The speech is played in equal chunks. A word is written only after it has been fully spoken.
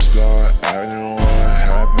know what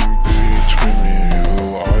happened between me and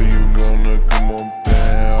you. Are you gonna come up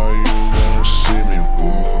there? Are you gonna see me,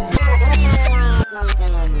 boo?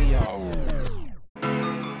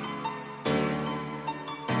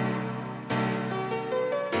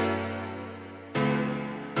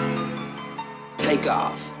 Take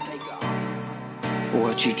off.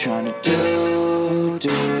 What you tryna do?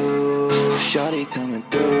 Shawty coming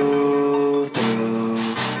through.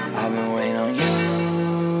 I've been waiting on you.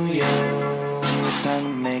 It's time to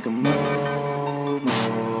make a move.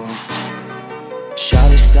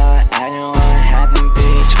 Shawty start acting what happened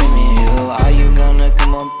between me and you. Are you gonna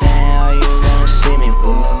come up there? Are you gonna see me,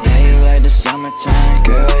 boo? Yeah, you like the summertime,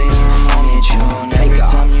 girl, you remind me of June. Every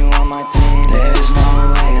time you on my team, there's no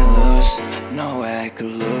way I can lose. No way I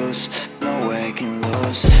could lose, no way I can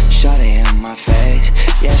lose. Shawty in my face,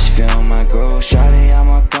 yeah, she feel my groove. Shawty,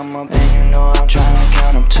 I'ma come up and you know I'm tryna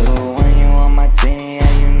count up too. When you on my team,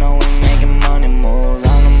 yeah, you know we making money moves.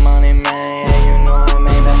 I'm the money man, yeah, you know I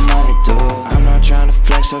make that money too. I'm not tryna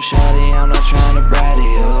flex, so shawty, I'm not tryna brag to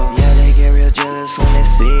you. Yeah, they get real jealous when they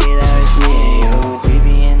see that it's me and you. We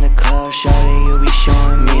be in the club, shawty, you be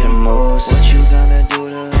showing me the moves. What you gonna do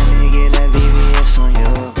to let me get that VVS on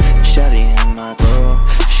you? Shawty in my groove,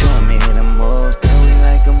 showing me the moves. Girl, we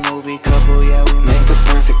like a movie couple, yeah, we make the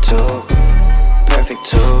perfect two. Perfect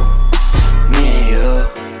two.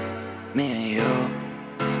 Me and you,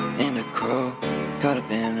 in the crew. Caught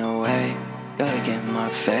up in the way, gotta get my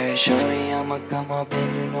face. Shorty, I'ma come up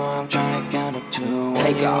and you know I'm tryna count up two.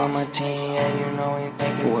 When you on my team, yeah, you know we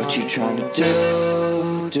making what you tryna do.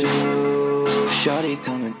 Shorty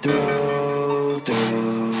coming through.